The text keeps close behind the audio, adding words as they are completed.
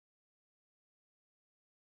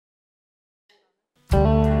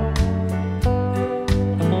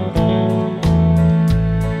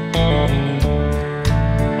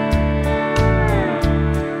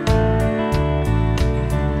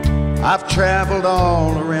I've traveled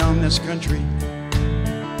all around this country.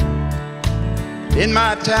 In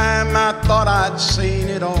my time, I thought I'd seen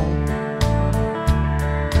it all.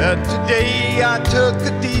 But today I took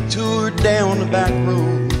a detour down the back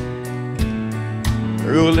road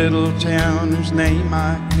through a little town whose name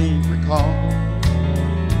I can't recall.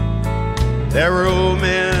 There were old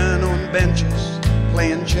men on benches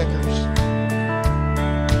playing checkers,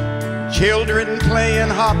 children playing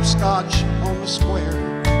hopscotch on the square,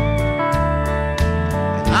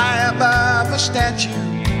 and high above a statue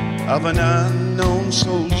of an unknown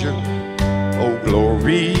soldier, old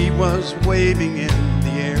glory was waving in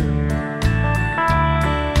the air.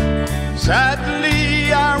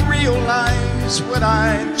 Sadly, I realized what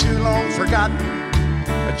I'd too long forgotten.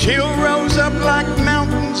 A chill rose up like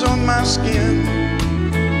mountains on my skin,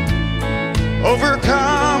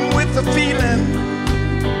 overcome with the feeling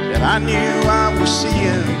that I knew I was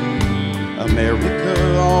seeing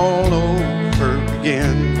America all over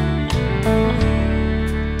again.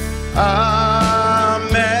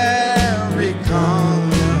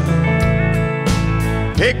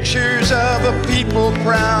 Americana, pictures of a people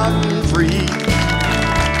proud and free.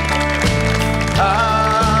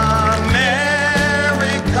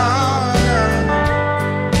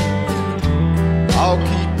 Americana, I'll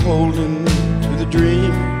keep holding to the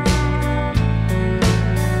dream.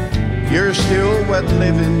 You're still what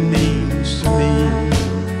living means to me.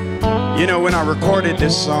 You know, when I recorded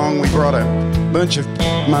this song, we brought a bunch of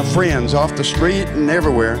my friends off the street and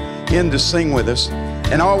everywhere in to sing with us.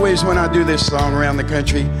 And always when I do this song around the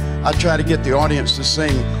country, I try to get the audience to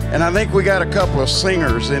sing. And I think we got a couple of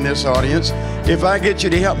singers in this audience. If I get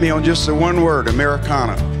you to help me on just the one word,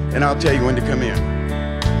 Americana, and I'll tell you when to come in.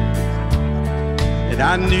 And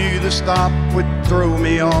I knew the stop would throw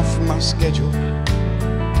me off my schedule,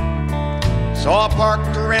 so I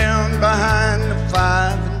parked around behind the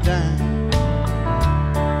Five and Dime.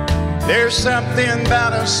 There's something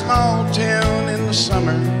about a small town in the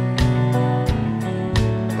summer,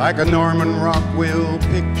 like a Norman Rockwell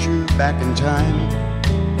picture back in time.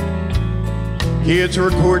 Kids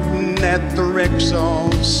recording at the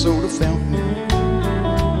Rexall soda fountain,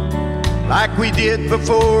 like we did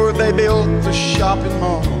before they built the shopping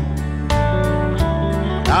mall.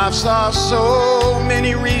 I've saw so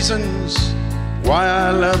many reasons why I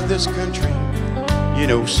love this country. You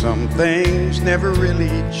know, some things never really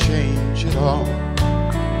change at all.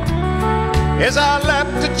 As I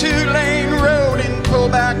left the two-lane road and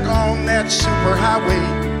pulled back on that superhighway,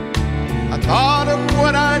 I thought of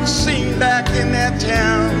what I'd seen back in that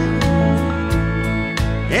town,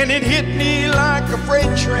 and it hit me like a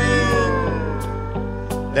freight train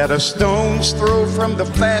that a stone's throw from the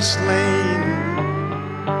fast lane.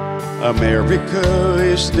 America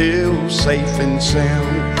is still safe and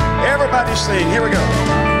sound. Everybody sing, here we go.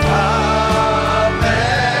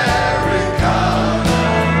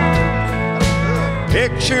 Americana,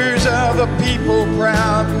 pictures of a people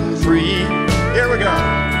proud and free. Here we go.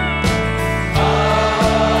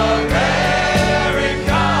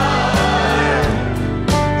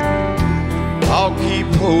 Americana, I'll keep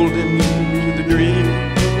holding to the dream.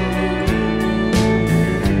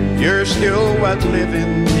 You're still what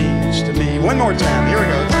living means to me. One more time, here we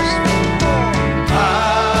go.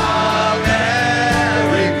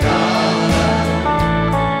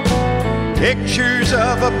 Americana, pictures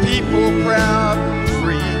of a people proud and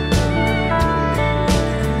free.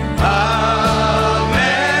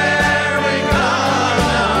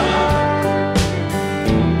 Americana,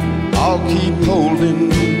 I'll keep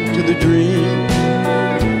holding to the dream.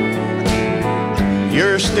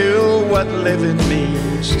 You're still what living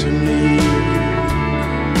means to me.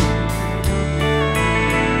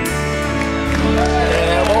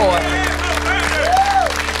 Yeah, boy.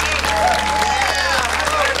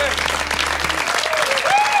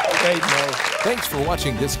 Thanks for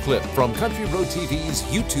watching this clip from Country Road TV's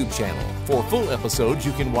YouTube channel. For full episodes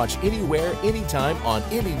you can watch anywhere, anytime, on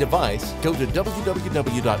any device. Go to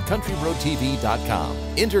www.countryroadtv.com.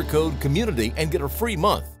 Enter code COMMUNITY and get a free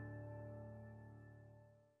month.